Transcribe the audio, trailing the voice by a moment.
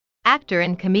actor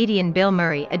and comedian Bill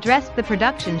Murray addressed the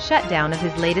production shutdown of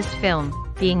his latest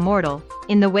film, Being Mortal,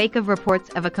 in the wake of reports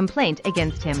of a complaint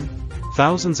against him.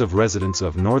 Thousands of residents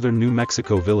of northern New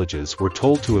Mexico villages were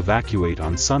told to evacuate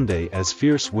on Sunday as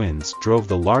fierce winds drove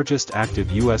the largest active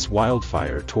U.S.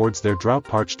 wildfire towards their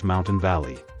drought-parched mountain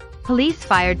valley. Police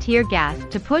fired tear gas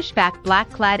to push back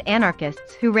black-clad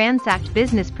anarchists who ransacked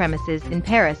business premises in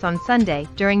Paris on Sunday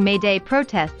during May Day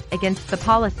protests against the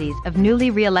policies of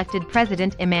newly re-elected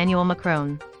President Emmanuel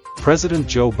Macron. President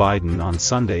Joe Biden on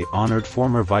Sunday honored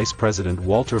former Vice President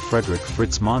Walter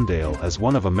Fritz Mondale as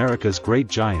one of America's great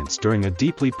giants during a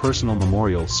deeply personal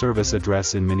memorial service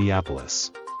address in Minneapolis.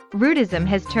 Rudism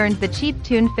has turned the cheap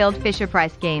tune-filled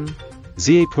Fisher-Price game.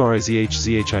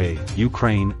 Zaporizhzhia,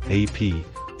 Ukraine, AP.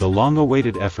 The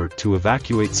long-awaited effort to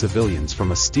evacuate civilians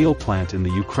from a steel plant in the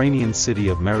Ukrainian city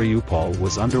of Mariupol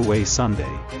was underway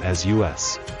Sunday, as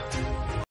U.S.